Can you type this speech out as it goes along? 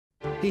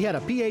He had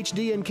a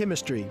PhD in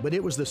chemistry, but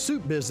it was the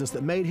soup business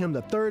that made him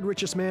the third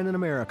richest man in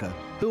America.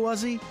 Who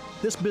was he?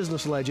 This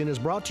business legend is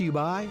brought to you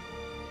by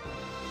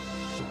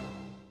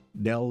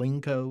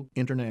Lingco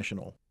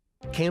International.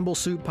 Campbell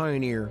Soup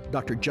pioneer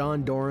Dr.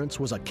 John Dorrance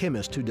was a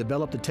chemist who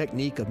developed the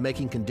technique of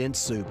making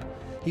condensed soup.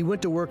 He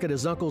went to work at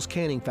his uncle's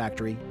canning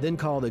factory, then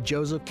called the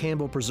Joseph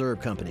Campbell Preserve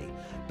Company.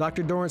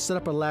 Dr. Dorrance set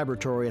up a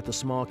laboratory at the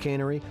small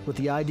cannery with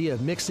the idea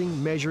of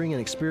mixing, measuring,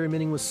 and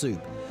experimenting with soup.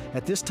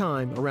 At this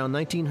time, around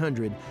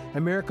 1900,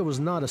 America was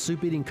not a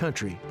soup-eating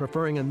country,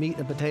 preferring a meat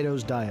and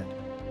potatoes diet.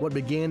 What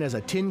began as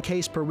a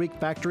 10-case-per-week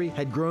factory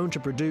had grown to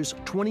produce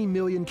 20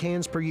 million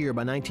cans per year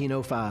by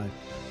 1905.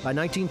 By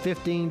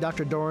 1915,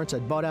 Dr. Dorrance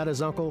had bought out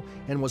his uncle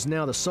and was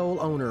now the sole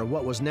owner of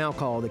what was now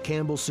called the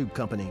Campbell Soup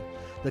Company.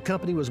 The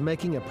company was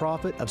making a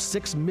profit of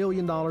 $6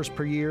 million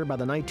per year by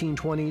the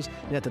 1920s,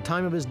 and at the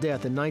time of his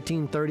death in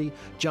 1930,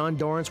 John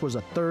Dorrance was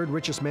the third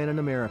richest man in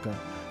America.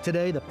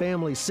 Today, the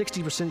family's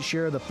 60%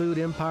 share of the food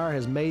empire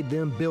has made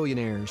them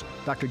billionaires.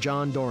 Dr.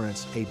 John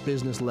Dorrance, a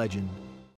business legend.